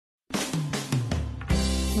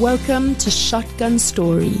Welcome to Shotgun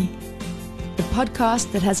Story, the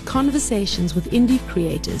podcast that has conversations with indie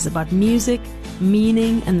creators about music,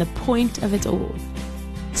 meaning, and the point of it all,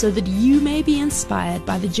 so that you may be inspired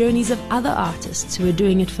by the journeys of other artists who are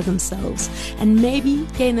doing it for themselves, and maybe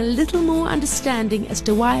gain a little more understanding as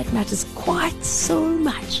to why it matters quite so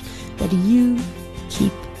much that you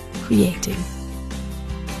keep creating.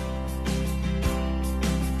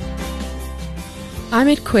 I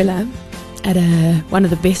met Kwela at one of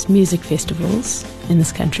the best music festivals in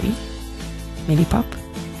this country, Melipop.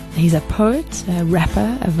 He's a poet, a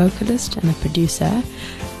rapper, a vocalist, and a producer,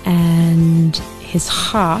 and his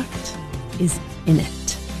heart is in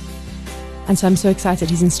it. And so I'm so excited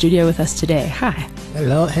he's in studio with us today. Hi.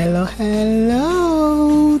 Hello,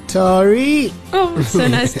 Tori. Oh, so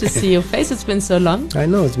nice to see your face. It's been so long. I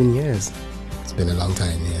know, it's been years. It's been a long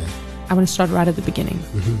time, yeah. I want to start right at the beginning.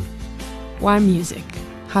 Why music?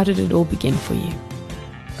 How did it all begin for you?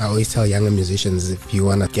 I always tell younger musicians, if you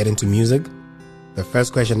want to get into music, the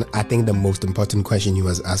first question, I think the most important question you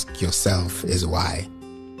must ask yourself is why,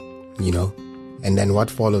 you know? And then what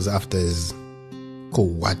follows after is, cool,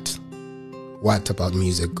 what about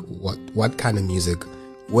music? What kind of music?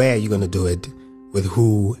 Where are you going to do it? With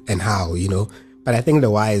who and how, you know? But I think the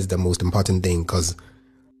why is the most important thing, because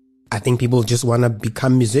I think people just want to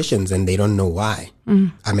become musicians and they don't know why.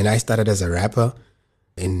 I mean, I started as a rapper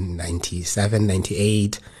in 97,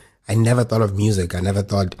 98. I never thought of music. I never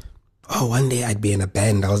thought, oh, one day I'd be in a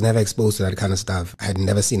band. I was never exposed to that kind of stuff. I had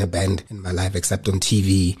never seen a band in my life except on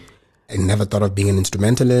TV. I never thought of being an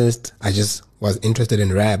instrumentalist. I just was interested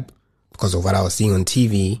in rap because of what I was seeing on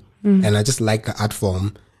TV. And I just liked the art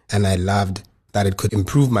form, and I loved that it could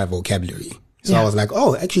improve my vocabulary. So I was like,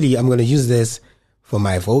 oh, actually, I'm going to use this for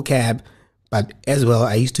my vocab. But as well,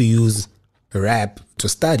 I used to use rap to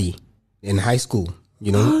study in high school.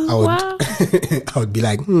 You know, I would be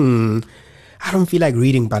like, I don't feel like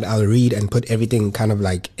reading, but I'll read and put everything kind of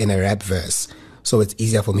like in a rap verse. So it's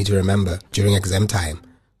easier for me to remember during exam time.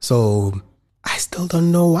 So I still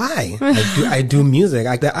don't know why. I do music.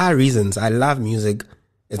 Like, there are reasons. I love music.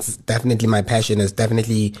 It's definitely my passion. It's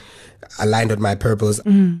definitely aligned with my purpose.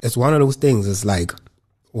 It's one of those things. It's like,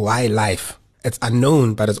 why life? It's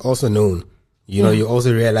unknown, but it's also known. You know, you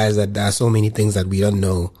also realize that there are so many things that we don't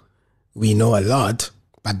know. We know a lot,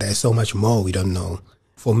 but there's so much more we don't know.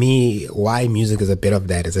 For me, why music is a bit of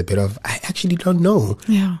that. It's a bit of, I actually don't know.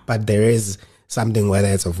 Yeah. But there is something, whether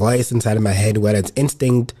it's a voice inside of my head, whether it's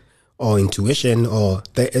instinct or intuition, or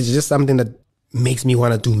it's just something that makes me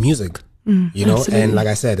want to do music. You know, absolutely. And like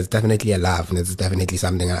I said, it's definitely a love, and it's definitely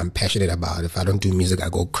something I'm passionate about. If I don't do music, I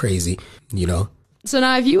go crazy, you know. So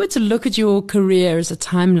now, if you were to look at your career as a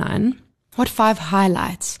timeline, what 5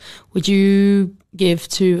 highlights would you give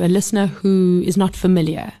to a listener who is not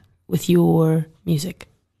familiar with your music?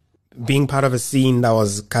 Being part of a scene that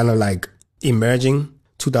was kind of like emerging,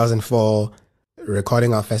 2004,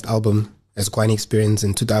 recording our first album as Kwani Experience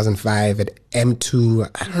in 2005 at M2,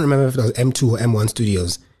 I don't remember if it was M2 or M1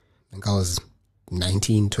 Studios. I think I was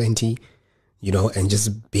 19, 20, you know, and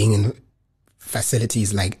just being in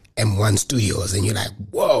facilities like M1 Studios, and you're like,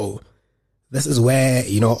 whoa, this is where,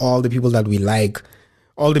 you know, all the people that we like,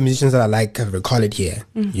 all the musicians that I like have recorded here,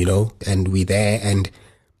 you know, and we're there. And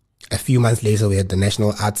a few months later, we had the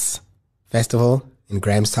National Arts Festival in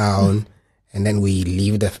Grahamstown. And then we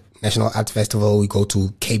leave the National Arts Festival, we go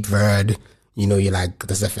to Cape Verde. You know, you're like,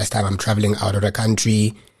 this is the first time I'm traveling out of the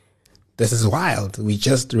country. This is wild. We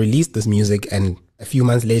just released this music, and a few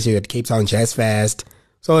months later, you're at Cape Town Jazz Fest.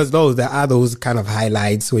 So there are those kind of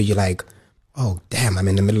highlights where you're like, oh, damn, I'm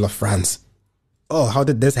in the middle of France. Oh, how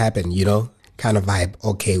did this happen? You know, kind of vibe.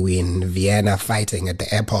 Okay, we're in Vienna fighting at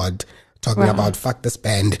the airport, talking about fuck this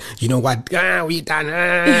band. You know what? We done in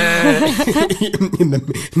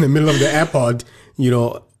the middle of the airport, you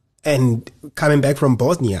know, and coming back from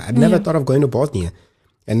Bosnia. I'd never thought of going to Bosnia.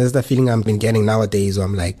 And there's the feeling I've been getting nowadays where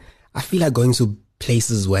I'm like, I feel like going to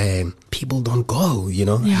places where people don't go, you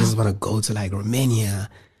know? I just want to go to like Romania,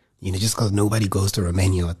 you know, just because nobody goes to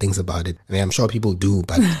Romania or thinks about it. I mean, I'm sure people do,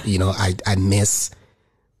 but, you know, I miss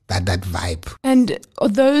that vibe. And all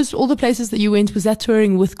the places that you went, was that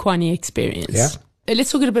touring with Kwani Experience? Yeah.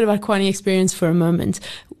 Let's talk a bit about Kwani Experience for a moment.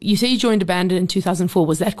 You say you joined a band in 2004.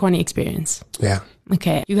 Was that Kwani Experience? Yeah.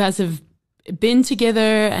 Okay. You guys have been together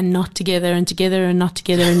and not together and together and not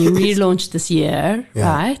together, and you relaunched this year,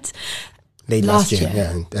 right? Late last year,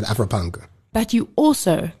 at Afropunk. But you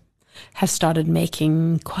also have started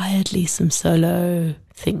making quietly some solo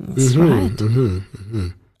things, right?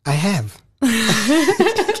 I have.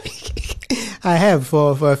 I have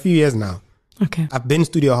for a few years now. Okay. I've been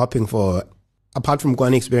studio hopping apart from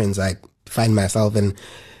Kwani Experience, I find myself in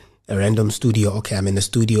a random studio. Okay, I'm in the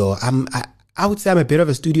studio. I would say I'm a bit of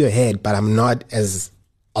a studio head, but I'm not as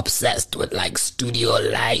obsessed with like studio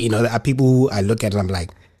life. You know, there are people who I look at and I'm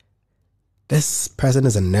like, this person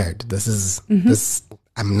is a nerd. This,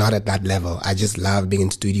 I'm not at that level. I just love being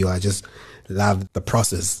in studio. I just love the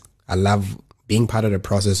process. I love being part of the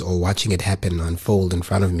process or watching it happen, unfold in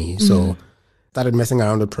front of me. So started messing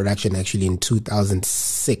around with production actually in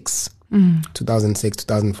 2006,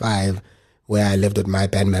 2005, where I lived with my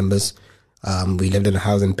band members. We lived in a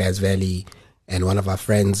house in Bears Valley, and one of our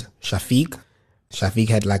friends, Shafiq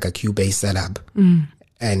had like a Cubase setup,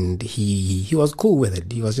 and he was cool with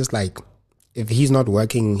it. He was just like, if he's not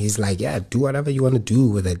working, he's like, yeah, do whatever you want to do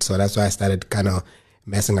with it. So that's why I started kind of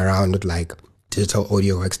messing around with like digital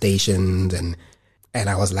audio workstations, and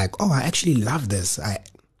I was like, oh, I actually love this. I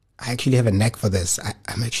actually have a knack for this.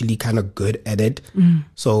 I'm actually kind of good at it.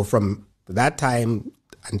 So from that time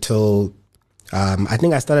until I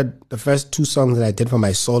think I started, the first 2 songs that I did for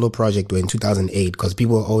my solo project were in 2008, because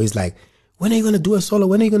people were always like, when are you going to do a solo?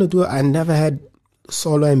 When are you going to do it? I never had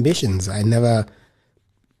solo ambitions. I never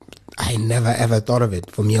ever thought of it.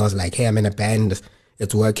 For me, I was like, hey, I'm in a band.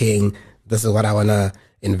 It's working. This is what I want to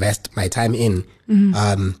invest my time in.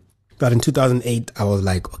 But in 2008, I was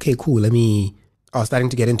like, okay, cool. I was starting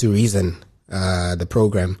to get into Reason, the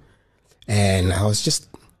program. And I was just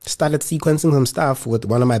started sequencing some stuff with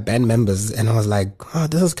one of my band members. And I was like, oh,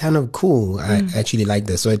 this is kind of cool. I actually like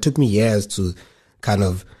this. So it took me years to kind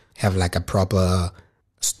of have like a proper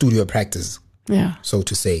studio practice. Yeah. So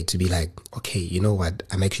to say, to be like, okay, you know what?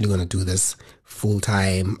 I'm actually going to do this full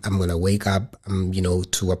time. I'm going to wake up,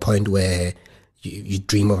 to a point where you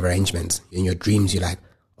dream of arrangements. In your dreams, you're like,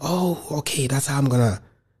 oh, okay, that's how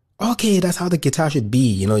that's how the guitar should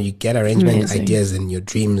be. You know, you get arrangement ideas in your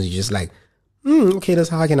dreams. You're just like, okay, that's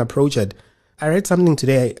how I can approach it. I read something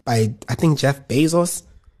today by, I think, Jeff Bezos,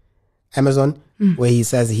 Amazon, where he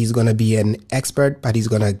says he's going to be an expert, but he's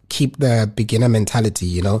going to keep the beginner mentality,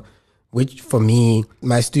 you know, which for me,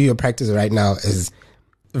 my studio practice right now is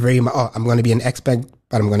I'm going to be an expert,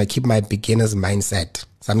 but I'm going to keep my beginner's mindset,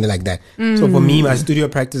 something like that. So for me, my studio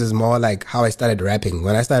practice is more like how I started rapping.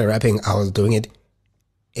 When I started rapping, I was doing it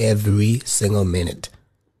every single minute.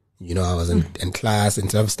 You know, I was in class,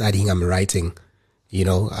 instead of studying, I'm writing. You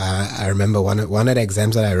know, I remember one of the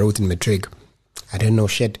exams that I wrote in matric, I didn't know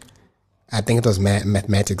shit. I think it was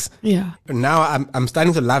mathematics. Yeah. But now I'm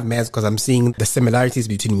starting to love math because I'm seeing the similarities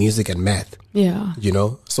between music and math. Yeah. You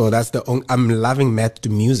know, so I'm loving math to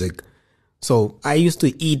music. So I used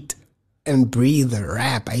to eat and breathe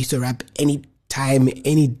rap. I used to rap any time,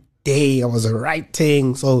 any day. I was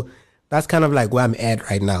writing. So that's kind of like where I'm at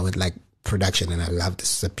right now with like production, and I love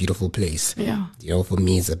this. It's a beautiful place. Yeah. You know, for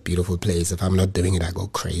me, it's a beautiful place. If I'm not doing it, I go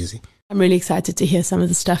crazy. I'm really excited to hear some of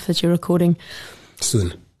the stuff that you're recording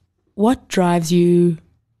soon. What drives you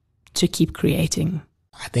to keep creating?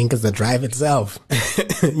 I think it's the drive itself.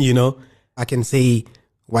 You know, I can say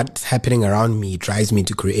what's happening around me drives me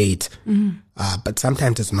to create. But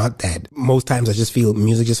sometimes it's not that. Most times I just feel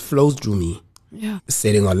music just flows through me. Yeah.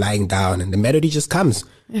 Sitting or lying down, and the melody just comes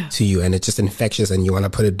to you, and it's just infectious, and you want to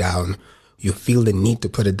put it down. You feel the need to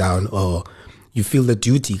put it down, or you feel the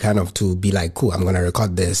duty kind of to be like, cool, I'm going to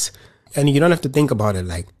record this. And you don't have to think about it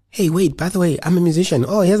like, hey, wait, by the way, I'm a musician.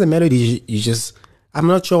 Oh, here's a melody. I'm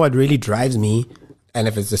not sure what really drives me and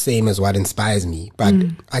if it's the same as what inspires me. But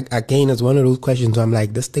again, it's one of those questions where I'm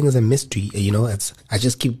like, this thing is a mystery. You know, I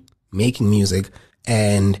just keep making music,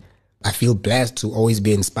 and I feel blessed to always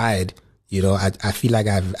be inspired. You know, I feel like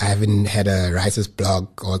I haven't had a writer's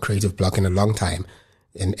block or a creative block in a long time.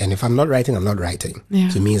 And if I'm not writing, I'm not writing. Yeah.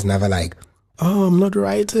 To me, it's never like, oh, I'm not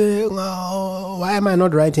writing. Oh, why am I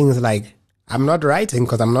not writing? It's like, I'm not writing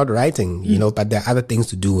because I'm not writing, you know, but there are other things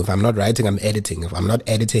to do. If I'm not writing, I'm editing. If I'm not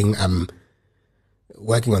editing, I'm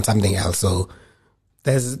working on something else. So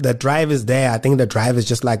the drive is there. I think the drive is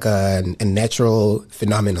just like a natural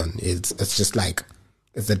phenomenon. It's just like,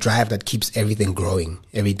 it's the drive that keeps everything growing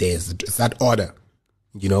every day. It's that order,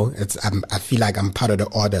 you know, I feel like I'm part of the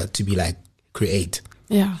order to be like, create.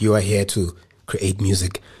 Yeah. You are here to create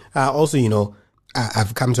music. Also, you know,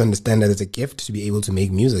 I've come to understand that it's a gift to be able to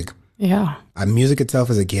make music. Yeah. Music itself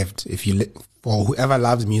is a gift. For whoever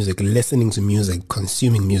loves music, listening to music,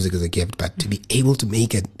 consuming music is a gift. But to be able to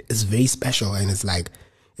make it is very special. And it's like,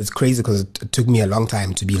 it's crazy because it took me a long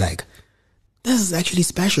time to be like, this is actually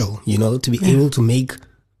special, you know, to be able to make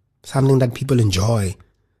something that people enjoy.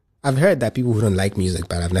 I've heard that people who don't like music,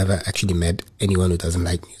 but I've never actually met anyone who doesn't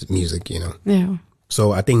like music, you know. Yeah.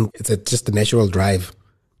 So I think it's just a natural drive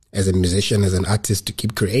as a musician, as an artist, to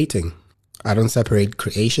keep creating. I don't separate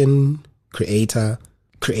creation, creator,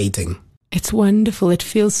 creating. It's wonderful. It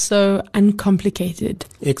feels so uncomplicated.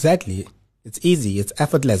 Exactly. It's easy. It's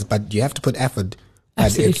effortless, but you have to put effort.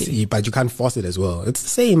 Absolutely. But you can't force it as well. It's the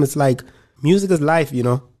same. It's like music is life, you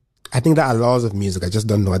know. I think there are laws of music. I just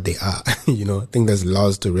don't know what they are. You know, I think there's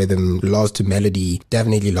laws to rhythm, laws to melody,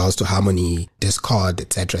 definitely laws to harmony, discord,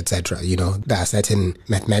 etc., etc. You know, there are certain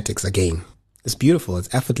mathematics again. It's beautiful.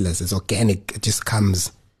 It's effortless. It's organic. It just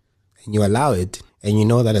comes and you allow it and you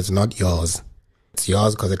know that it's not yours. It's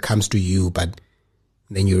yours because it comes to you, but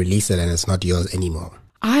then you release it and it's not yours anymore.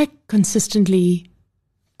 I consistently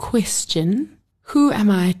question, who am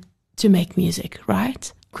I to make music,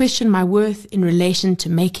 right? Question my worth in relation to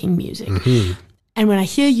making music. Mm-hmm. And when I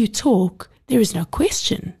hear you talk, there is no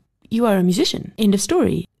question. You are a musician. End of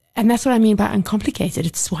story. And that's what I mean by uncomplicated.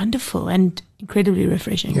 It's wonderful and incredibly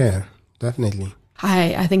refreshing. Yeah, definitely.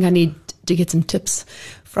 I think I need to get some tips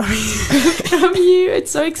from you.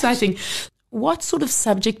 It's so exciting. What sort of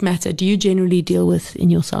subject matter do you generally deal with in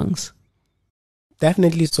your songs?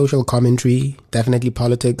 Definitely social commentary, definitely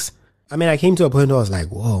politics. I mean, I came to a point where I was like,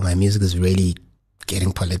 whoa, my music is really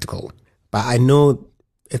getting political. But I know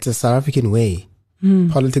it's a South African way.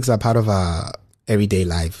 Politics are part of our everyday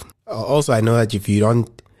life. Also, I know that if you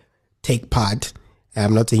don't take part,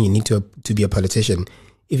 I'm not saying you need to be a politician.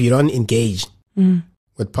 If you don't engage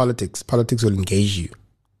with politics, politics will engage you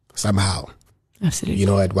somehow. Absolutely. You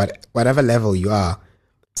know, at whatever level you are.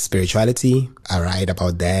 Spirituality, I write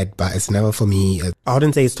about that, but it's never for me. I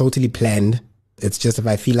wouldn't say it's totally planned. It's just if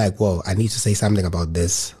I feel like, whoa, I need to say something about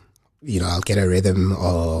this, you know, I'll get a rhythm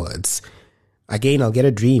or I'll get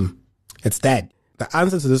a dream. It's that. The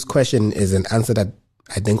answer to this question is an answer that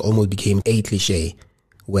I think almost became a cliche,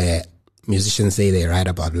 where musicians say they write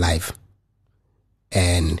about life.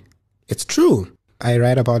 And it's true. I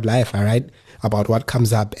write about life. I write about what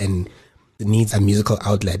comes up and it needs a musical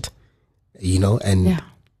outlet, you know, and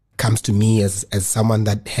comes to me as someone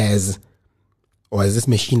that has, or as this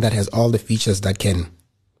machine that has all the features that can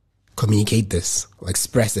communicate this or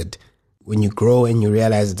express it. When you grow and you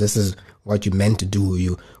realize this is what you meant to do,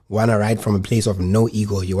 you want to write from a place of no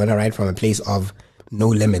ego. You want to write from a place of no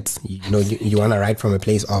limits. You know, you want to write from a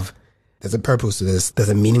place of there's a purpose to this. There's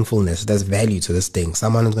a meaningfulness. There's value to this thing.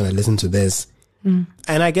 Someone is going to listen to this. And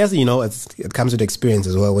I guess, you know, it comes with experience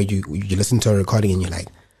as well, where you listen to a recording and you're like,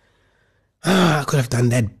 I could have done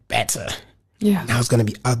that better. Yeah. Now it's going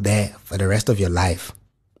to be out there for the rest of your life.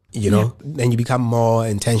 You know, then you become more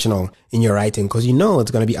intentional in your writing because you know it's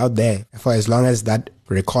going to be out there for as long as that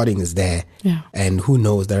recording is there. Yeah. And who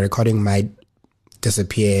knows, the recording might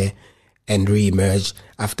disappear and re-emerge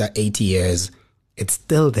after 80 years. It's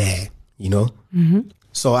still there, you know?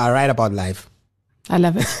 So I write about life. I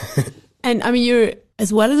love it. And I mean, you're,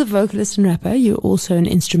 as well as a vocalist and rapper, you're also an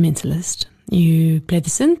instrumentalist. You play the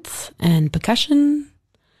synth and percussion.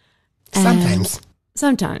 Sometimes.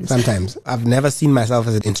 I've never seen myself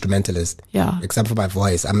as an instrumentalist. Yeah. Except for my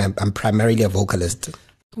voice. I'm primarily a vocalist.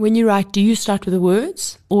 When you write, do you start with the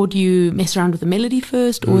words or do you mess around with the melody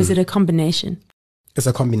first or is it a combination? It's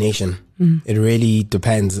a combination. It really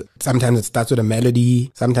depends. Sometimes it starts with a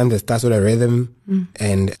melody. Sometimes it starts with a rhythm.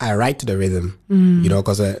 And I write to the rhythm, you know,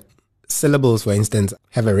 because syllables, for instance,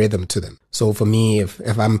 have a rhythm to them. So for me,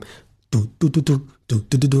 if I'm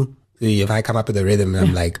if I come up with a rhythm,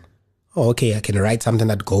 I'm like, oh, okay, I can write something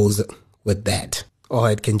that goes with that.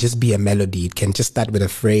 Or it can just be a melody. It can just start with a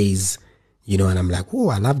phrase, you know, and I'm like, oh,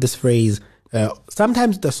 I love this phrase.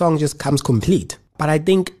 Sometimes the song just comes complete. But I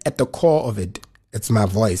think at the core of it, it's my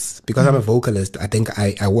voice. Because I'm a vocalist, I think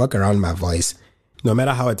I work around my voice. No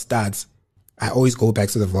matter how it starts, I always go back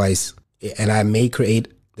to the voice. And I may create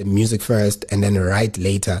the music first and then write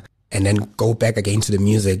later. And then go back again to the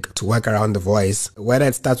music to work around the voice. Whether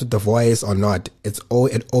it starts with the voice or not, it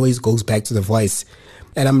always goes back to the voice.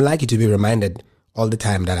 And I'm lucky to be reminded all the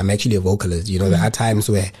time that I'm actually a vocalist. You know, there are times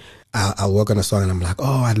where I'll work on a song and I'm like,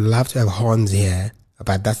 oh, I'd love to have horns here.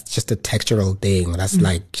 But that's just a textural thing. That's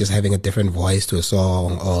like just having a different voice to a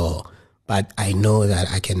song. But I know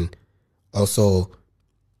that I can also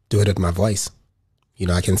do it with my voice. You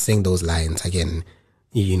know, I can sing those lines. I can...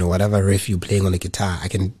 You know, whatever riff you're playing on the guitar, I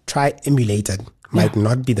can try emulate it. Might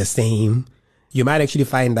not be the same. You might actually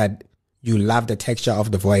find that you love the texture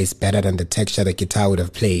of the voice better than the texture the guitar would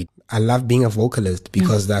have played. I love being a vocalist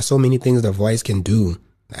because there are so many things the voice can do.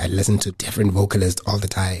 I listen to different vocalists all the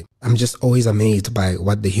time. I'm just always amazed by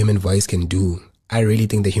what the human voice can do. I really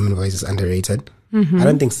think the human voice is underrated. I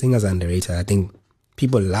don't think singers are underrated. I think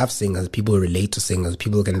people love singers. People relate to singers.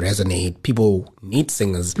 People can resonate. People need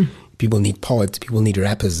singers. People need poets. People need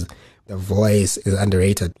rappers. The voice is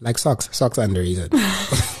underrated. Like socks. Socks are underrated.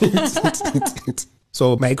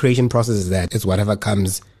 So my creation process is that it's whatever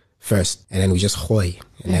comes first, and then we just hoy,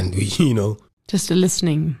 and then we, Just a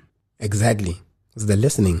listening. Exactly. It's the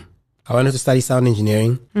listening. I wanted to study sound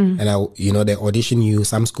engineering, and they audition you.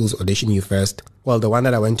 Some schools audition you first. Well, the one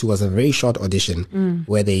that I went to was a very short audition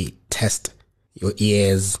where they test your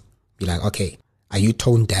ears. Be like, okay, are you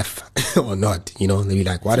tone deaf or not? They'll be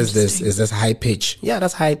like, what is this? Is this high pitch? Yeah,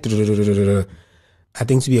 that's high. I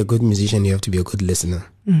think to be a good musician, you have to be a good listener,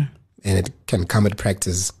 and it can come with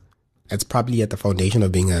practice. It's probably at the foundation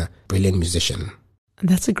of being a brilliant musician.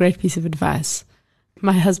 That's a great piece of advice.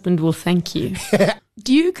 My husband will thank you.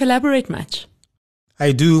 Do you collaborate much?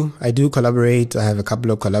 I do collaborate. I have a couple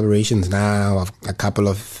of collaborations now. A couple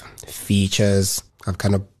of features I've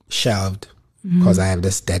kind of shelved because I have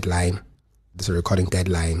this deadline, this recording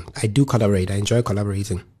deadline. I do collaborate. I enjoy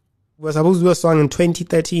collaborating. We were supposed to do a song in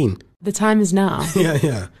 2013. The time is now.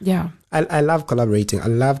 Yeah. I love collaborating. I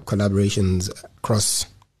love collaborations across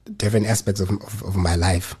different aspects of my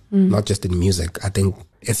life, not just in music. I think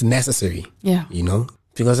it's necessary. Yeah.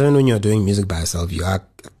 Because even when you're doing music by yourself,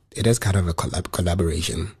 it is kind of a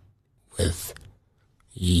collaboration with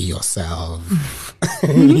yourself.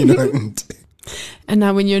 And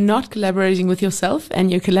now when you're not collaborating with yourself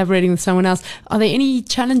and you're collaborating with someone else, are there any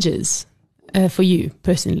challenges for you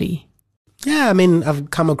personally? Yeah, I mean, I've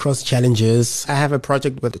come across challenges. I have a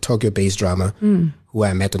project with the Tokyo-based drummer who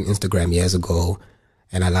I met on Instagram years ago.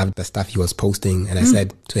 And I loved the stuff he was posting. And I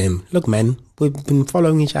said to him, look, man, we've been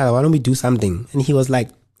following each other. Why don't we do something? And he was like,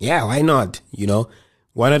 yeah, why not?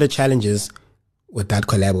 One of the challenges with that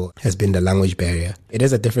collab has been the language barrier. It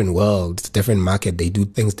is a different world. It's a different market. They do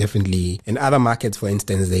things differently. In other markets, for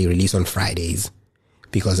instance, they release on Fridays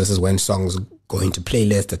because this is when songs go into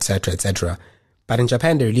playlists, etc., etc. But in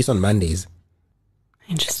Japan, they release on Mondays.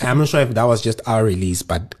 Interesting. I'm not sure if that was just our release,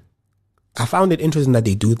 but I found it interesting that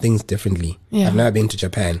they do things differently. Yeah. I've never been to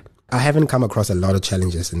Japan. I haven't come across a lot of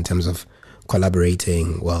challenges in terms of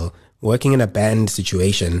collaborating. Well, working in a band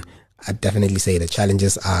situation, I'd definitely say the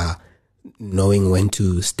challenges are knowing when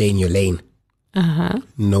to stay in your lane,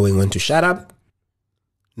 knowing when to shut up,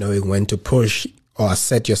 knowing when to push or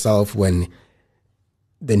assert yourself when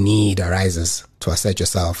the need arises to assert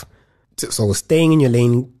yourself. So staying in your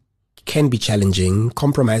lane can be challenging.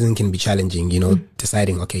 Compromising can be challenging,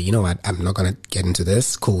 deciding, okay, you know what, I'm not going to get into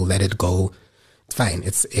this. Cool, let it go. It's fine.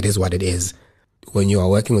 It is what it is. When you are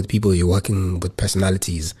working with people, you're working with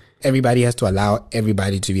personalities. Everybody has to allow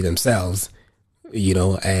everybody to be themselves,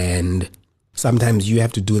 and sometimes you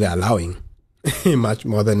have to do the allowing much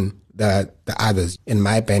more than the others. In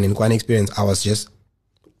my band, in Kwani Experience,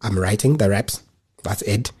 I'm writing the raps. That's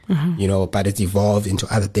it, but it's evolved into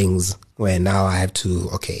other things where now I have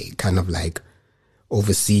to, kind of like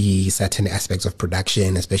oversee certain aspects of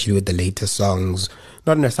production, especially with the latest songs,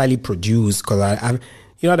 not necessarily produce, because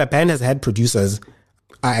the band has had producers.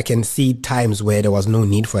 I can see times where there was no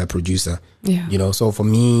need for a producer, so for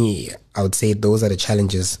me, I would say those are the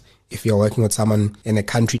challenges. If you're working with someone in a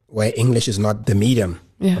country where English is not the medium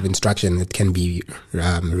of instruction, it can be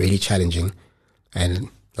really challenging. And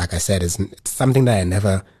like I said, it's something that I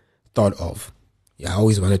never thought of. I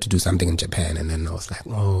always wanted to do something in Japan, and then I was like,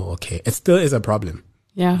 oh, okay. It still is a problem.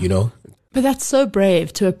 Yeah. But that's so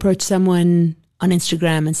brave to approach someone on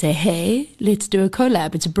Instagram and say, hey, let's do a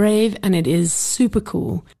collab. It's brave and it is super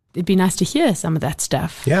cool. It'd be nice to hear some of that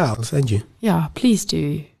stuff. Yeah, I'll send you. Yeah, please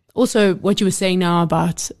do. Also, what you were saying now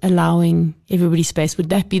about allowing everybody space, would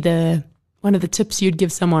that be one of the tips you'd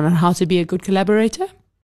give someone on how to be a good collaborator?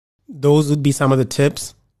 Those would be some of the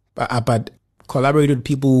tips. But collaborate with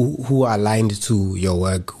people who are aligned to your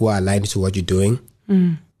work, who are aligned to what you're doing.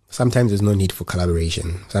 Sometimes there's no need for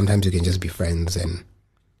collaboration. Sometimes you can just be friends and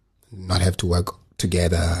not have to work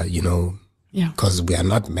together, because we are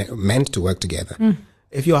not meant to work together.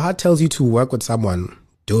 If your heart tells you to work with someone,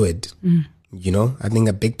 do it. I think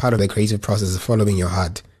a big part of the creative process is following your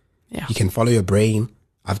heart. Yeah. You can follow your brain.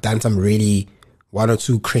 I've done some really one or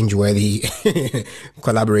two cringeworthy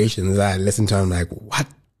collaborations that I listen to. I'm like, what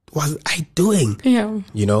was I doing? Yeah.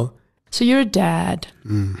 So you're a dad.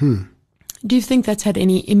 Do you think that's had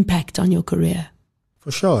any impact on your career?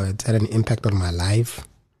 For sure. It's had an impact on my life.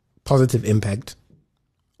 Positive impact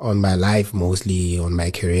on my life, mostly on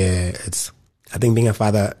my career. I think being a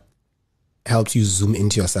father helps you zoom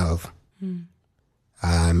into yourself.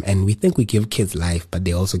 And we think we give kids life, but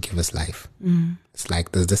they also give us life. It's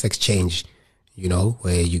like there's this exchange,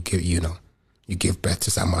 where you give birth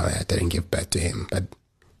to someone that didn't give birth to him, but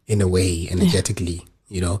in a way, energetically,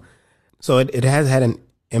 So it has had an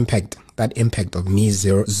impact, that impact of me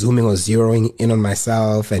zooming or zeroing in on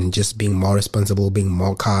myself and just being more responsible, being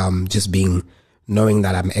more calm, just knowing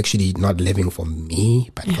that I'm actually not living for me,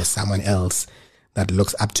 but for someone else. that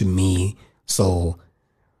looks up to me. So,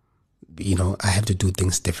 you know, I have to do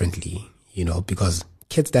things differently, you know, because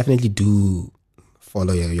kids definitely do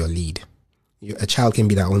follow your lead. A child can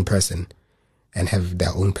be their own person and have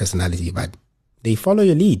their own personality, but they follow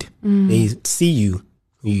your lead. They see you,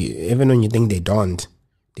 even when you think they don't.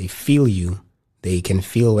 They feel you. They can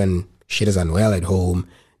feel when shit is unwell at home.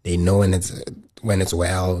 They know when it's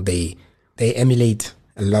well. They emulate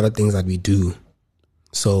a lot of things that we do.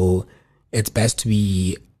 So it's best to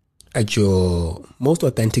be at your most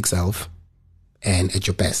authentic self and at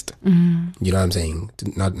your best. You know what I'm saying?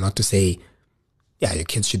 Not to say, yeah, your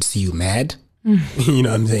kids should see you mad. You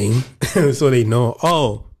know what I'm saying? So they know,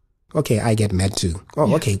 oh, okay, I get mad too. Oh,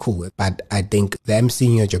 yeah. Okay, cool. But I think them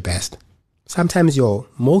seeing you at your best,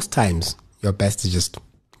 most times, your best is just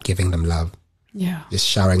giving them love. Yeah. Just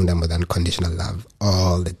showering them with unconditional love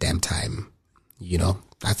all the damn time. You know,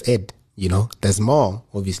 that's it. You know, there's more,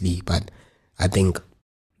 obviously, but I think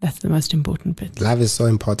that's the most important bit. Love is so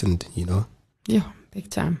important, you know? Yeah, big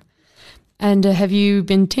time. And have you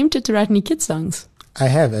been tempted to write any kid songs? I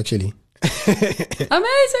have, actually.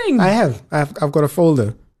 Amazing. I have. I've got a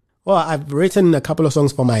folder. Well, I've written a couple of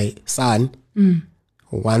songs for my son.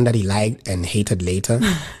 One that he liked and hated later.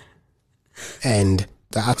 And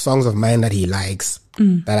there are songs of mine that he likes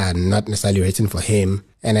that are not necessarily written for him.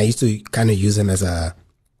 And I used to kind of use them as a,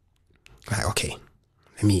 like, okay,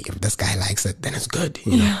 if this guy likes it, then it's good.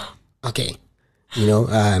 You know? Yeah. Okay. You know,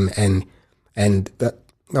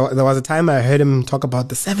 there was a time I heard him talk about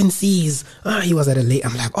the 7 C's. He was at a late.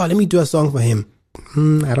 I'm like, oh, let me do a song for him.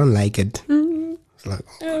 I don't like it. It's like,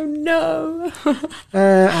 oh no.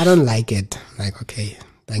 I don't like it. Like, okay,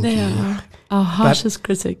 thank you. Our harshest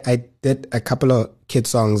critic. I did a couple of kid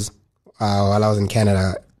songs while I was in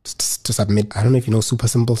Canada to submit. I don't know if you know Super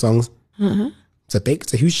Simple Songs.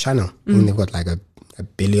 It's a huge channel. I think they've got like a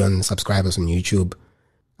billion subscribers on YouTube.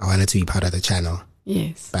 I wanted to be part of the channel.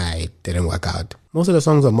 Yes. But it didn't work out. Most of the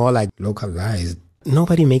songs are more like localized.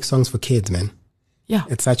 Nobody makes songs for kids, man. Yeah.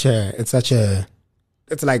 It's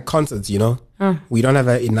like concerts, you know? We don't have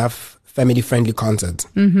enough family-friendly concerts.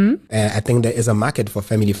 I think there is a market for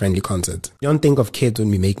family-friendly concerts. You don't think of kids when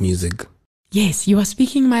we make music. Yes, you are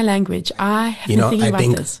speaking my language. I have been thinking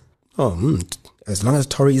about this. As long as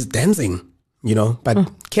Tori is dancing, you know?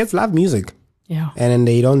 But kids love music. Yeah. And then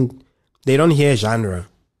they don't hear genre.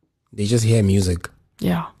 They just hear music.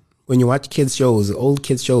 Yeah. When you watch old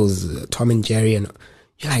kids shows, Tom and Jerry, and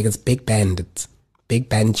you're like, it's big band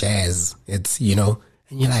jazz. It's, you know,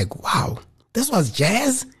 and you're like, wow, this was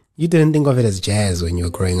jazz? You didn't think of it as jazz when you were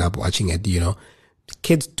growing up watching it, you know.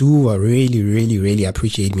 Kids do really, really, really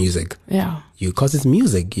appreciate music. Yeah. Because it's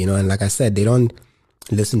music, you know, and like I said, they don't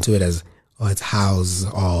listen to it as, oh, it's house,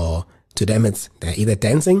 or to them they're either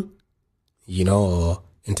dancing, you know, or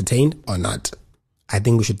entertained or not. I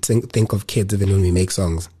think we should think of kids even when we make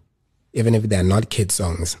songs, even if they're not kid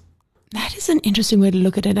songs. That is an interesting way to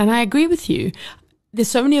look at it. And I agree with you. There's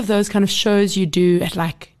so many of those kind of shows you do at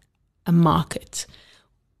like a market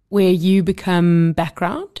where you become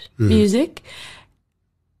background music.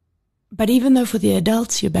 But even though for the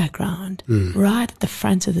adults, your background, right at the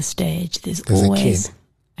front of the stage, there's always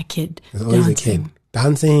a kid. There's always a kid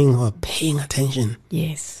dancing or paying attention.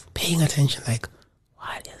 Yes. Paying attention, like,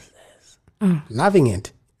 what is this? Loving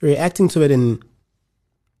it, reacting to it in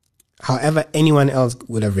however anyone else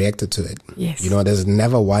would have reacted to it. Yes. You know, there's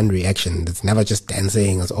never one reaction. It's never just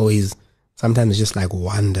dancing. It's always, sometimes it's just like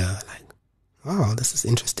wonder, like, wow, this is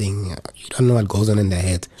interesting. You don't know what goes on in their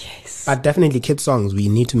head. Yes. But definitely kid songs. We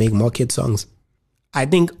need to make more kid songs. I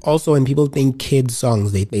think also when people think kid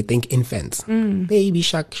songs, they think infants. Baby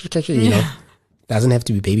Shark, you know. Doesn't have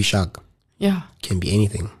to be Baby Shark. Yeah. It can be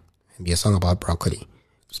anything. It can be a song about broccoli.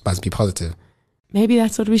 Just must be positive. Maybe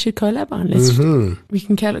that's what we should collab on. We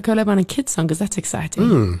can collab on a kid's song because that's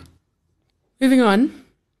exciting. Moving on.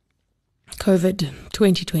 COVID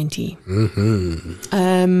 2020.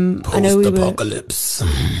 Post-apocalypse.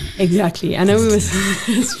 Exactly. I know we were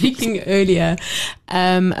speaking earlier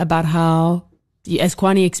about how, as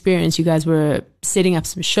Kwani Experience, you guys were setting up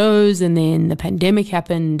some shows and then the pandemic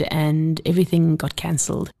happened and everything got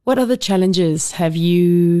cancelled. What other challenges have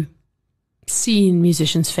you seen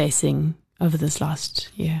musicians facing over this last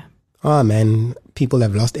year? Oh man, people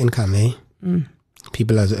have lost income, eh?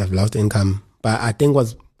 People have lost income. But I think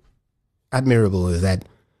what's admirable is that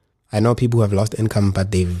I know people who have lost income, but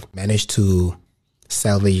they've managed to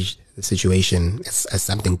salvage the situation as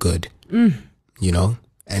something good, you know?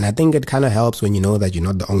 And I think it kind of helps when you know that you're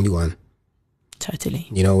not the only one. Totally.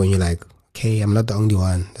 You know, when you're like, okay, I'm not the only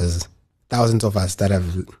one. There's thousands of us that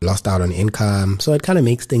have lost out on income. So it kind of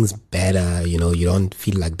makes things better. You know, you don't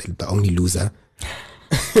feel like the only loser.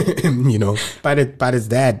 you know, but it's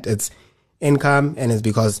that. It's income, and it's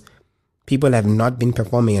because people have not been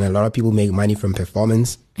performing, and a lot of people make money from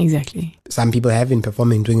performance. Exactly. Some people have been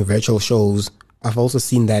performing, doing virtual shows. I've also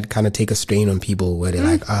seen that kind of take a strain on people where they're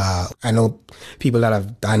like, I know people that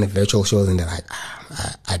have done virtual shows and they're like,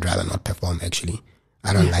 I'd rather not perform actually.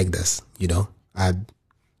 I don't like this, you know.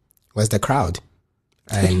 Where's the crowd?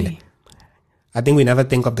 And I think we never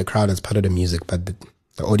think of the crowd as part of the music, but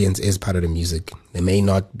the audience is part of the music. They may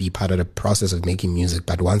not be part of the process of making music,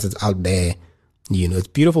 but once it's out there, you know, it's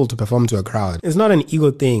beautiful to perform to a crowd. It's not an ego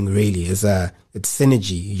thing, really. It's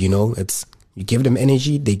synergy, you know. It's you give them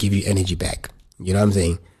energy, they give you energy back. You know what I'm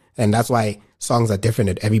saying? And that's why songs are different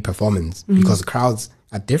at every performance, because crowds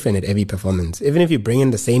are different at every performance. Even if you bring in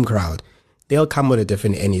the same crowd, they'll come with a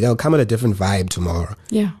different energy. They'll come with a different vibe tomorrow.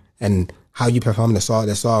 Yeah. And how you perform the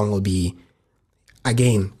song will be,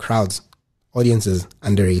 again, crowds, audiences,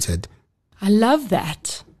 underrated. I love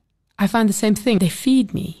that. I find the same thing. They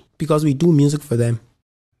feed me. Because we do music for them.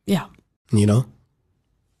 Yeah. You know?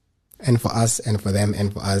 And for us and for them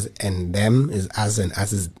and for us and them is us and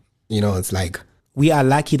us is, you know, it's like, we are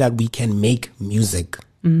lucky that we can make music,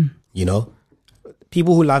 you know?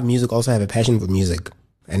 People who love music also have a passion for music.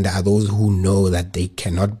 And there are those who know that they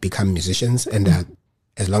cannot become musicians. And that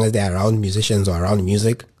as long as they're around musicians or around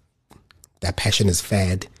music, their passion is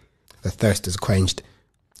fed. The thirst is quenched.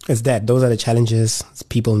 It's that. Those are the challenges. It's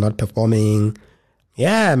people not performing.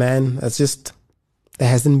 Yeah, man. It's just, there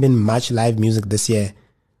hasn't been much live music this year.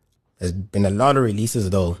 There's been a lot of releases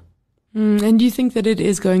though. And do you think that it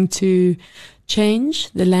is going to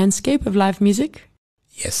change the landscape of live music?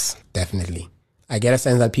 Yes, definitely. I get a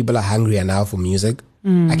sense that people are hungrier now for music.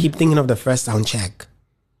 I keep thinking of the first sound check.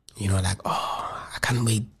 You know, like, oh, I can't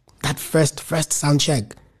wait. That first sound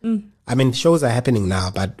check. I mean, shows are happening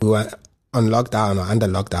now, but we were on lockdown or under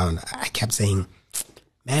lockdown. I kept saying,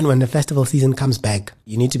 man, when the festival season comes back,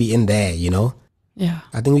 you need to be in there, you know? Yeah.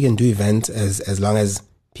 I think we can do events as long as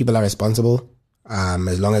people are responsible.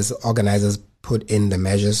 As long as organizers put in the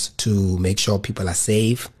measures to make sure people are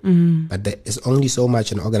safe. But there is only so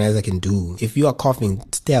much an organizer can do. If you are coughing,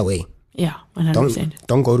 stay away. Yeah, 100%.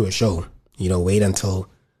 Don't go to a show. You know, wait until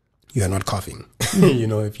you are not coughing. You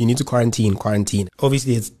know, if you need to quarantine.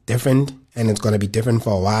 Obviously, it's different and it's going to be different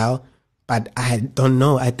for a while. But I don't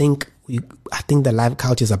know. I think the live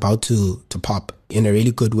couch is about to pop in a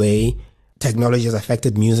really good way. Technology has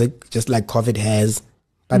affected music just like COVID has.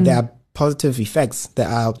 But there are positive effects. There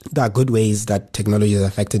are good ways that technology has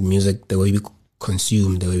affected music, the way we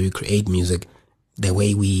consume, the way we create music, the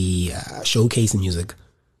way we showcase music,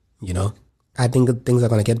 you know. I think things are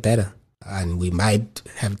going to get better and we might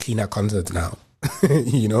have cleaner concerts now,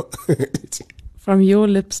 you know. From your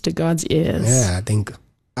lips to God's ears. Yeah, I think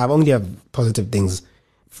I've only have positive things.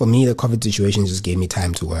 For me, the COVID situation just gave me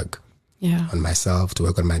time to work on myself, to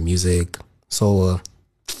work on my music. So,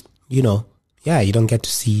 you know, yeah, you don't get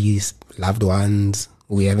to see loved ones.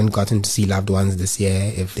 We haven't gotten to see loved ones this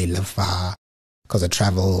year if they live far because of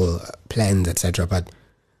travel plans, etc. But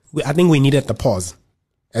I think we needed the pause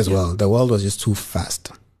as well. The world was just too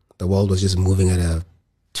fast. The world was just moving at a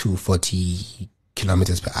 240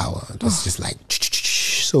 kilometers per hour. It was just like,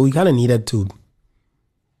 so we kind of needed to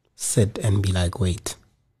sit and be like, wait.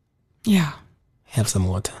 Yeah. Have some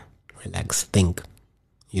water, relax, think,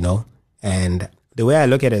 you know? And the way I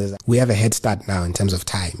look at it is we have a head start now in terms of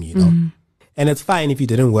time, you know? And it's fine if you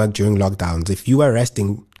didn't work during lockdowns. If you were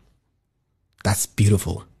resting, that's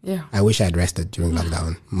beautiful. Yeah. I wish I'd rested during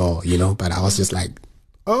lockdown more, you know? But I was just like,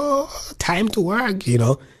 oh, time to work, you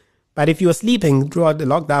know? But if you were sleeping throughout the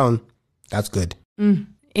lockdown, that's good.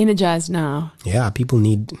 Energized now. Yeah, people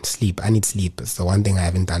need sleep. I need sleep. It's the one thing I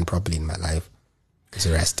haven't done properly in my life is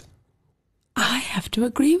rest. I have to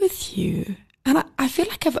agree with you. And I feel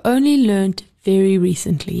like I've only learned very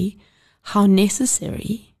recently how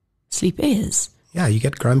necessary sleep is. Yeah, you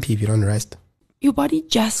get grumpy if you don't rest. Your body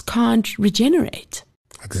just can't regenerate.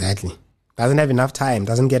 Exactly. Doesn't have enough time.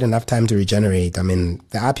 Doesn't get enough time to regenerate. I mean,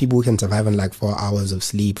 there are people who can survive on like 4 hours of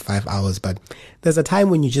sleep, 5 hours, but there's a time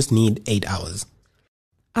when you just need 8 hours.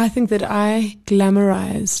 I think that I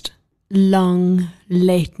glamorized long,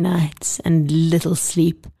 late nights and little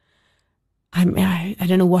sleep. I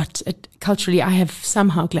don't know what, culturally I have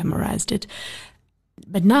somehow glamorized it.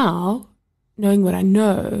 But now, knowing what I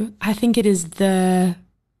know, I think it is the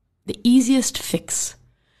easiest fix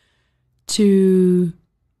to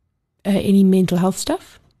any mental health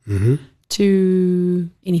stuff, to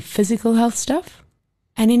any physical health stuff,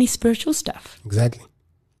 and any spiritual stuff. Exactly.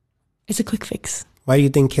 It's a quick fix. Why do you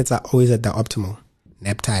think kids are always at the optimal?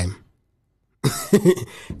 Nap time.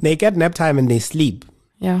 They get nap time and they sleep.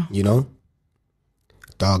 Yeah. You know?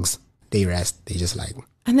 dogs. They rest. They just like...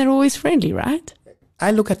 And they're always friendly, right?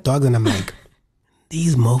 I look at dogs and I'm like,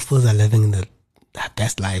 these mofos are living their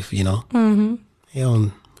best life, you know? Mm-hmm.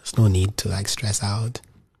 There's no need to like stress out.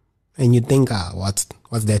 And you think, what's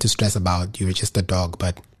there to stress about? You're just a dog,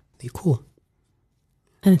 but they're cool.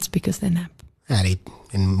 And it's because they nap. Yeah,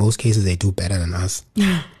 in most cases, they do better than us.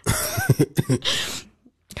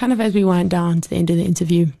 Kind of as we wind down to the end of the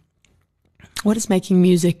interview, what does making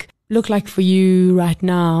music look like for you right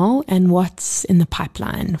now, and what's in the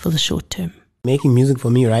pipeline for the short term? Making music for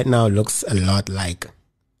me right now looks a lot like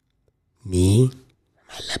me,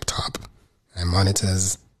 my laptop, my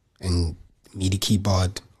monitors, and MIDI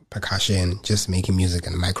keyboard, percussion, just making music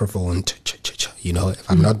and microphone. You know, if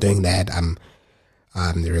I'm not doing that, I'm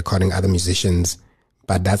recording other musicians.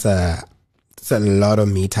 But that's a lot of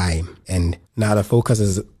me time. And now the focus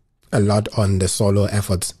is a lot on the solo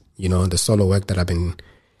efforts, you know, the solo work that I've been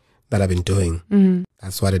doing. Mm.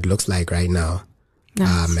 That's what it looks like right now.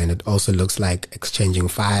 Nice. And it also looks like exchanging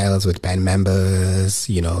files with band members,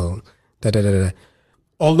 you know,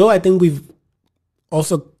 Although I think we've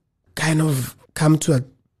also kind of come to a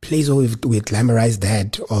place where we glamorize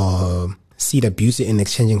that or see the beauty in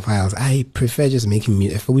exchanging files. I prefer just making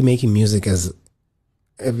music. If we're making music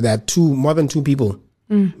if there are more than two people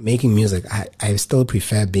making music, I still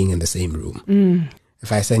prefer being in the same room. Mm.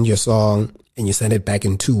 If I send you a song and you send it back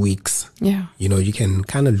in 2 weeks, you know, you can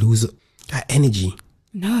kind of lose that energy.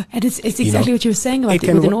 No, and it's exactly what you were saying about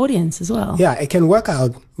it with an audience as well. Yeah, it can work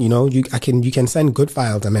out. You know, you can send good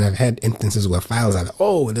files. I mean, I've had instances where files are like,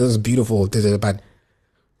 oh, this is beautiful, but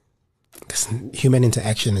this human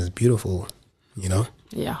interaction is beautiful, you know?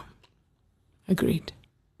 Yeah, agreed.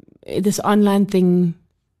 This online thing,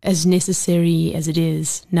 as necessary as it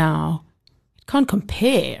is now, it can't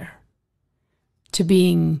compare to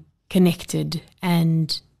being connected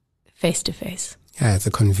and face to face. Yeah, it's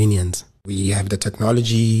a convenience. We have the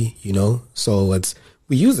technology, you know, so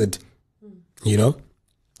we use it, you know.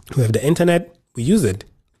 We have the internet, we use it,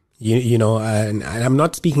 you know, and I'm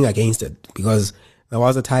not speaking against it, because there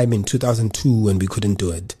was a time in 2002 when we couldn't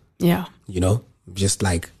do it. Yeah. You know, just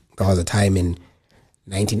like there was a time in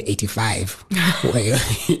 1985 where,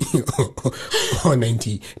 or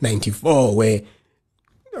 1994 where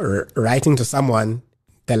writing to someone,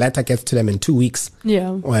 the letter gets to them in 2 weeks.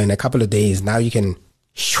 Yeah. Or in a couple of days. Now you can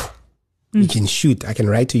shoot. I can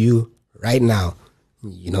write to you right now.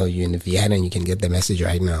 You know, you're in Vienna and you can get the message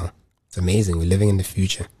right now. It's amazing. We're living in the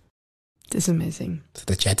future. It's amazing. It's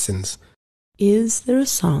the Jetsons. Is there a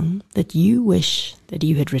song that you wish that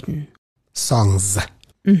you had written? Songs.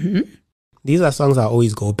 Mm-hmm. These are songs I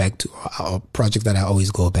always go back to, or projects that I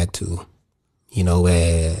always go back to. You know,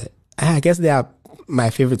 where I guess they are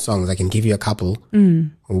my favorite songs. I can give you a couple.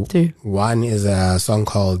 Two. One is a song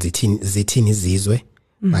called Zithini Zizwe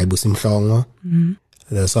by Busi Mhlongo.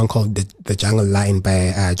 There's a song called The Jungle Line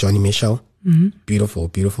by Johnny Mitchell. Beautiful,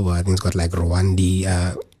 beautiful. I think it's got like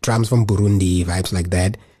Rwandi, drums from Burundi, vibes like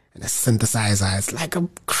that. And a synthesizer. It's like a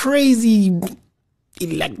crazy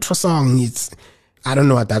electro song. I don't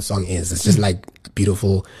know what that song is. It's just like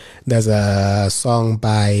beautiful. There's a song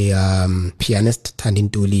by pianist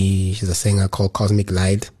Thandin Tuli. She's a singer called Cosmic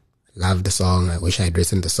Light. Love the song. I wish I had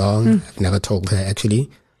written the song. I've never told her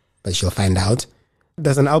actually, but she'll find out.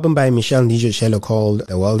 There's an album by Michelle Nijochelo called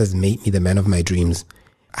The World Has Made Me the Man of My Dreams.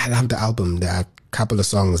 I love the album. There are a couple of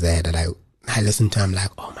songs there that I listen to. I'm like,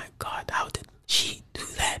 oh my God, how did she do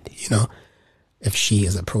that? You know, if she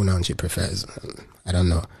is a pronoun she prefers. I don't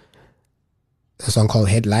know. There's a song called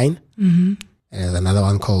Headline. And there's another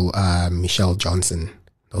one called Michelle Johnson.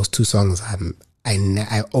 Those two songs,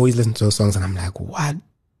 I always listen to those songs and I'm like, what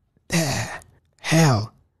the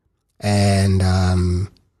hell? And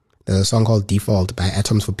there's a song called Default by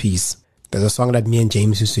Atoms for Peace. There's a song that me and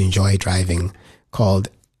James used to enjoy driving called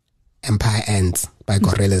Empire Ants by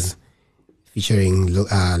Gorillaz, featuring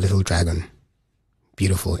Little Dragon.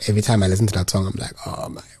 Beautiful. Every time I listen to that song, I'm like, oh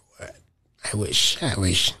my word. I wish.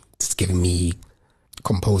 It's giving me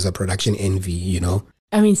composer production envy, you know.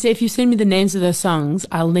 I mean, so if you send me the names of those songs,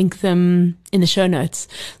 I'll link them in the show notes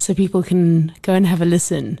so people can go and have a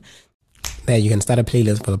listen. There, you can start a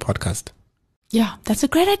playlist for the podcast. Yeah, that's a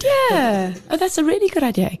great idea. Oh, that's a really good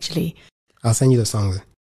idea, actually. I'll send you the songs.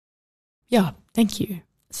 Yeah, thank you.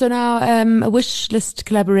 So now, a wish list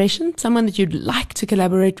collaboration, someone that you'd like to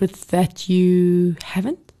collaborate with that you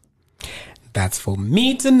haven't? That's for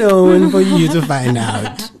me to know and for you to find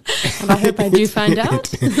out. And I hope I do find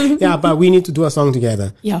out. Yeah, but we need to do a song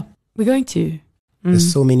together. Yeah, we're going to. There's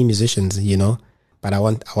so many musicians, you know, but I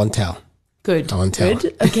won't tell. Good. I won't tell.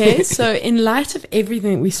 Good. Okay, so in light of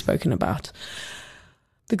everything we've spoken about,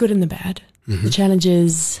 the good and the bad, the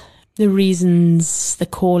challenges, the reasons, the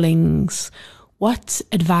callings, what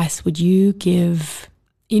advice would you give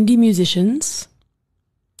indie musicians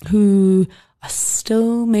who are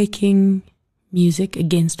still making music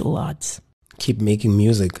against all odds? Keep making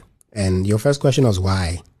music. And your first question was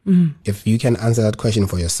why? If you can answer that question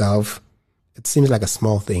for yourself, it seems like a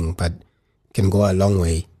small thing, but can go a long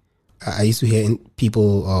way. I used to hear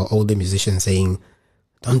people or older musicians saying,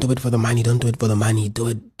 don't do it for the money, don't do it for the money, do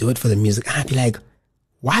it for the music. And I'd be like,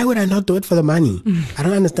 why would I not do it for the money? I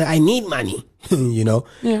don't understand. I need money, you know?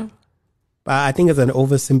 Yeah. But I think it's an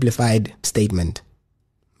oversimplified statement,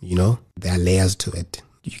 you know? There are layers to it.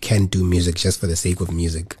 You can't do music just for the sake of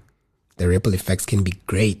music. The ripple effects can be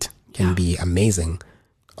great, can be amazing,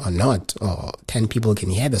 or not, or 10 people can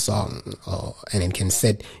hear the song, and it can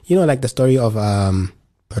set, you know, like the story of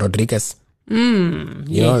Rodriguez. You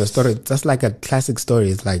know, the story, just like a classic story.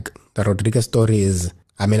 It's like the Rodriguez story is,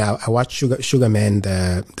 I mean, I watched Sugar Man,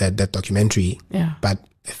 the documentary, but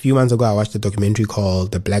a few months ago I watched a documentary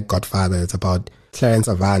called The Black Godfather. It's about Clarence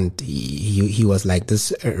Avant. He was like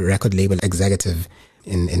this record label executive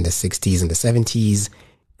in the 60s and the 70s.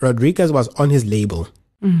 Rodriguez was on his label.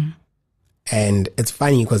 And it's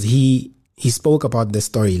funny because he spoke about this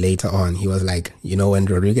story later on. He was like, you know, when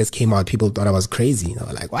Rodriguez came out, people thought I was crazy. They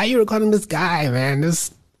were like, why are you recording this guy, man?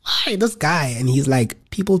 Why this guy? And he's like,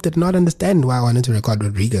 people did not understand why I wanted to record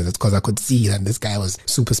Rodriguez. It's because I could see that this guy was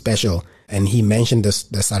super special. And he mentioned the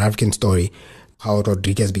South African story, how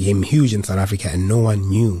Rodriguez became huge in South Africa and no one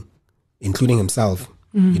knew, including himself.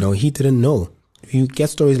 You know, he didn't know. You get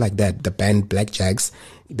stories like that. The band Blackjacks,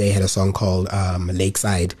 they had a song called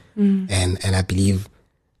Lakeside. And I believe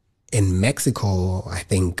in Mexico, I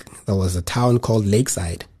think there was a town called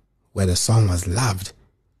Lakeside where the song was loved.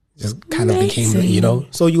 Just kind of became, you know.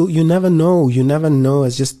 So you never know. You never know.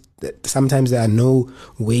 It's just that sometimes there are no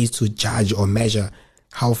ways to judge or measure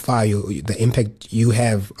how far the impact you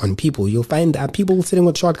have on people. You'll find people sitting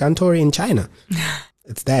with shotgun Tory in China.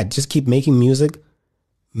 It's that. Just keep making music.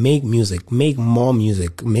 Make music. Make more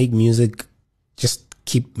music. Make music. Just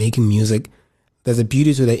keep making music. There's a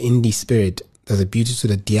beauty to the indie spirit. There's a beauty to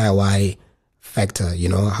the DIY factor, you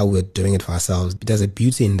know, how we're doing it for ourselves. There's a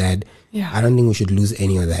beauty in that. I don't think we should lose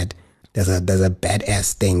any of that. There's a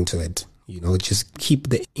badass thing to it, you know. Just keep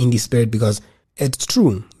the indie spirit, because it's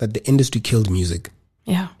true that the industry killed music.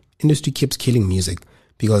 Industry keeps killing music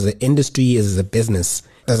because the industry is a business.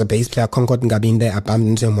 There's a bass player, Concord Ngabinde. I bumped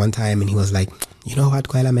into him one time and he was like, you know what,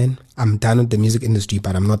 Kwela, man, I'm done with the music industry,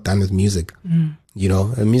 but I'm not done with music. You know,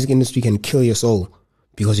 the music industry can kill your soul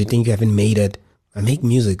because you think you haven't made it. I make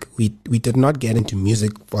music. We did not get into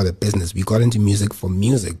music for the business. We got into music for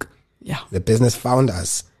music. The business found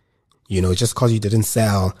us. You know, just because you didn't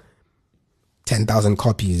sell 10,000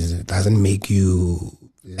 copies doesn't make you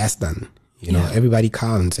less than. You know, everybody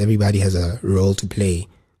counts. Everybody has a role to play.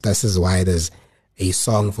 This is why there's a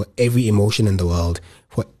song for every emotion in the world,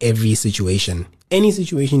 for every situation. Any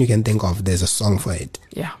situation you can think of, there's a song for it.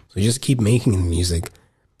 So just keep making music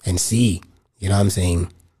and see, you know what I'm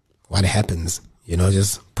saying, what happens. You know,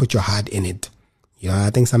 just put your heart in it. You know, I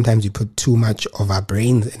think sometimes we put too much of our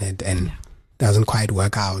brains in it and it doesn't quite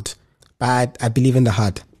work out. But I believe in the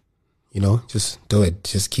heart. You know, just do it.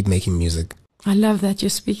 Just keep making music. I love that you're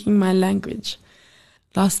speaking my language.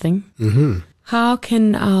 Last thing. How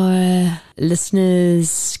can our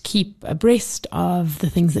listeners keep abreast of the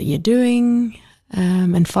things that you're doing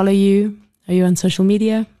and follow you? Are you on social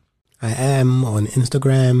media? I am on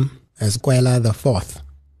Instagram as Kwela the 4th.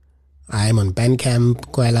 I am on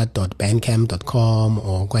Bandcamp, kwela.bandcamp.com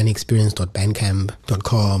or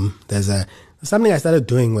kwaniexperience.bandcamp.com. There's something I started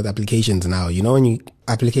doing with applications now. You know, when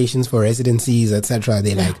applications for residencies, etc.,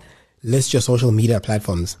 they like list your social media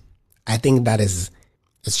platforms. I think that is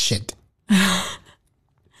shit.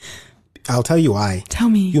 I'll tell you why. Tell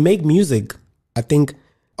me. You make music. I think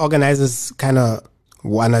organizers kind of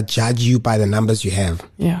want to judge you by the numbers you have.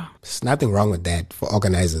 There's nothing wrong with that for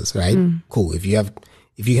organizers, right? Cool. If you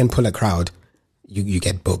can pull a crowd, you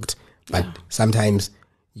get booked. But sometimes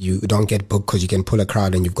you don't get booked because you can pull a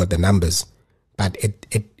crowd and you've got the numbers. But it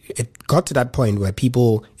got to that point where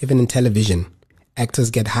people, even in television, actors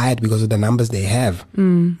get hired because of the numbers they have.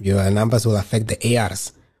 You know, the numbers will affect the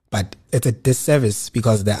ARs. But it's a disservice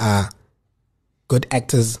because there are good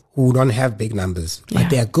actors who don't have big numbers, but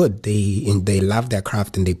they are good. They love their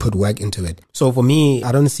craft and they put work into it. So for me,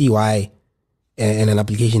 I don't see why in an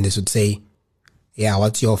application they should say,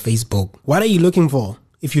 what's your Facebook? What are you looking for?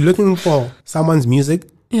 If you're looking for someone's music,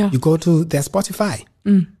 you go to their Spotify.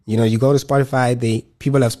 You know, you go to Spotify,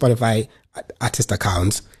 people have Spotify artist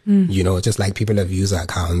accounts, you know, just like people have user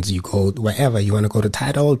accounts. You go wherever you want to go to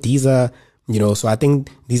Tidal, Deezer, You know, so I think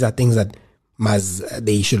these are things that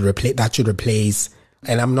should replace.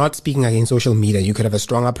 And I'm not speaking against social media. You could have a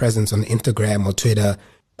stronger presence on Instagram or Twitter.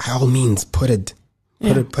 By all means, put it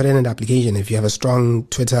in an application. If you have a strong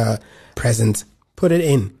Twitter presence, put it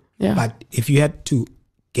in. Yeah. But if you had to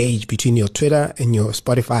gauge between your Twitter and your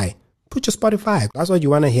Spotify, put your Spotify. That's what you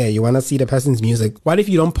want to hear. You want to see the person's music. What if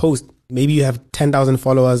you don't post? Maybe you have 10,000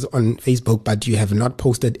 followers on Facebook, but you have not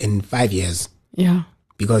posted in 5 years. Yeah.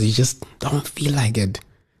 Because you just don't feel like it.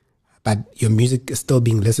 But your music is still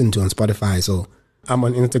being listened to on Spotify. So I'm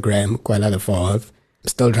on Instagram, Kwela the 4th,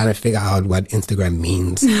 still trying to figure out what Instagram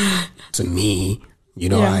means to me. You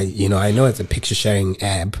know, yeah. I know it's a picture sharing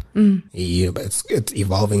app, but it's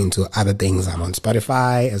evolving into other things. I'm on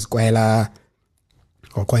Spotify as Kwela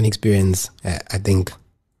or Kwani Experience. I think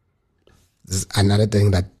this is another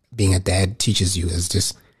thing that being a dad teaches you is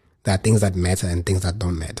just there are things that matter and things that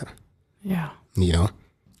don't matter. Yeah. You know,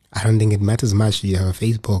 I don't think it matters much. You have a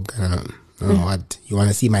Facebook. I don't know what you want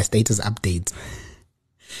to see my status updates.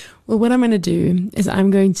 Well, what I'm going to do is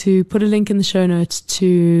I'm going to put a link in the show notes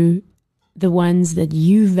to the ones that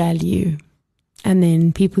you value. And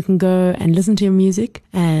then people can go and listen to your music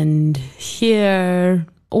and hear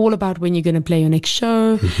all about when you're going to play your next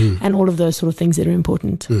show and all of those sort of things that are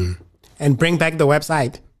important. And bring back the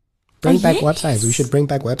website. Bring back websites. We should bring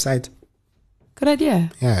back websites. Good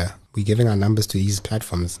idea. Yeah. We're giving our numbers to these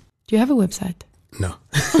platforms. Do you have a website? No.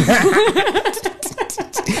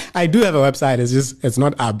 I do have a website. It's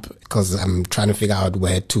not up because I'm trying to figure out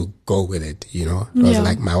where to go with it. You know, it was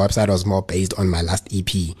like my website was more based on my last EP.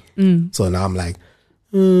 So now I'm like,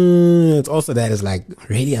 it's also that it's like,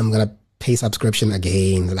 really, I'm going to pay subscription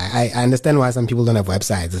again. Like, I understand why some people don't have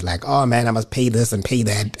websites. It's like, oh man, I must pay this and pay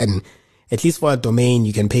that. And at least for a domain,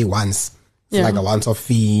 you can pay once. It's like a once-off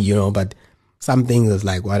fee, you know, but some things is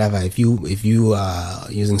like, whatever. If you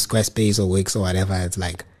are using Squarespace or Wix or whatever, it's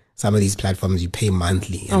like, some of these platforms you pay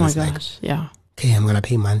monthly. And oh my gosh, yeah. Okay, I'm gonna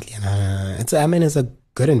pay monthly, and it's a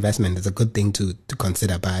good investment. It's a good thing to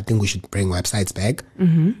consider. But I think we should bring websites back,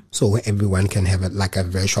 so where everyone can have like a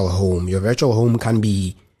virtual home. Your virtual home can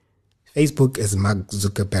be Facebook is Mark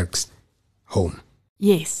Zuckerberg's home.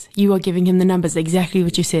 Yes, you are giving him the numbers. Exactly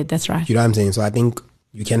what you said. That's right. You know what I'm saying? So I think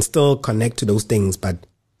you can still connect to those things, but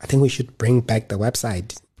I think we should bring back the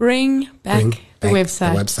website. Bring back the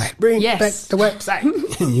website. Bring back the website.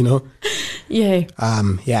 You know? Yeah.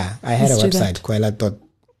 Yeah, I had a website,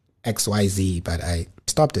 Kwela.xyz, but I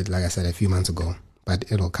stopped it, like I said, a few months ago.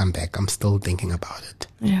 But it'll come back. I'm still thinking about it.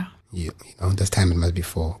 Yeah. You know, this time it must be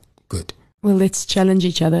for good. Well, let's challenge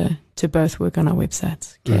each other to both work on our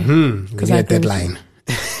websites. Okay? Because a deadline.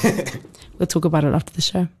 We'll talk about it after the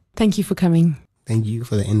show. Thank you for coming. Thank you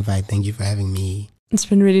for the invite. Thank you for having me. It's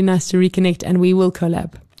been really nice to reconnect, and we will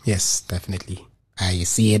collab. Yes, definitely. I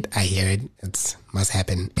see it. I hear it. It must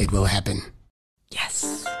happen. It will happen.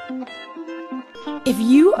 Yes. If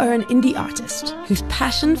you are an indie artist whose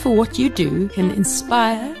passion for what you do can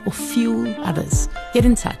inspire or fuel others, get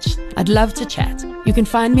in touch. I'd love to chat. You can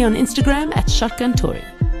find me on Instagram at ShotgunTory.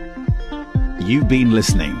 You've been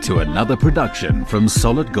listening to another production from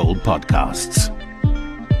Solid Gold Podcasts.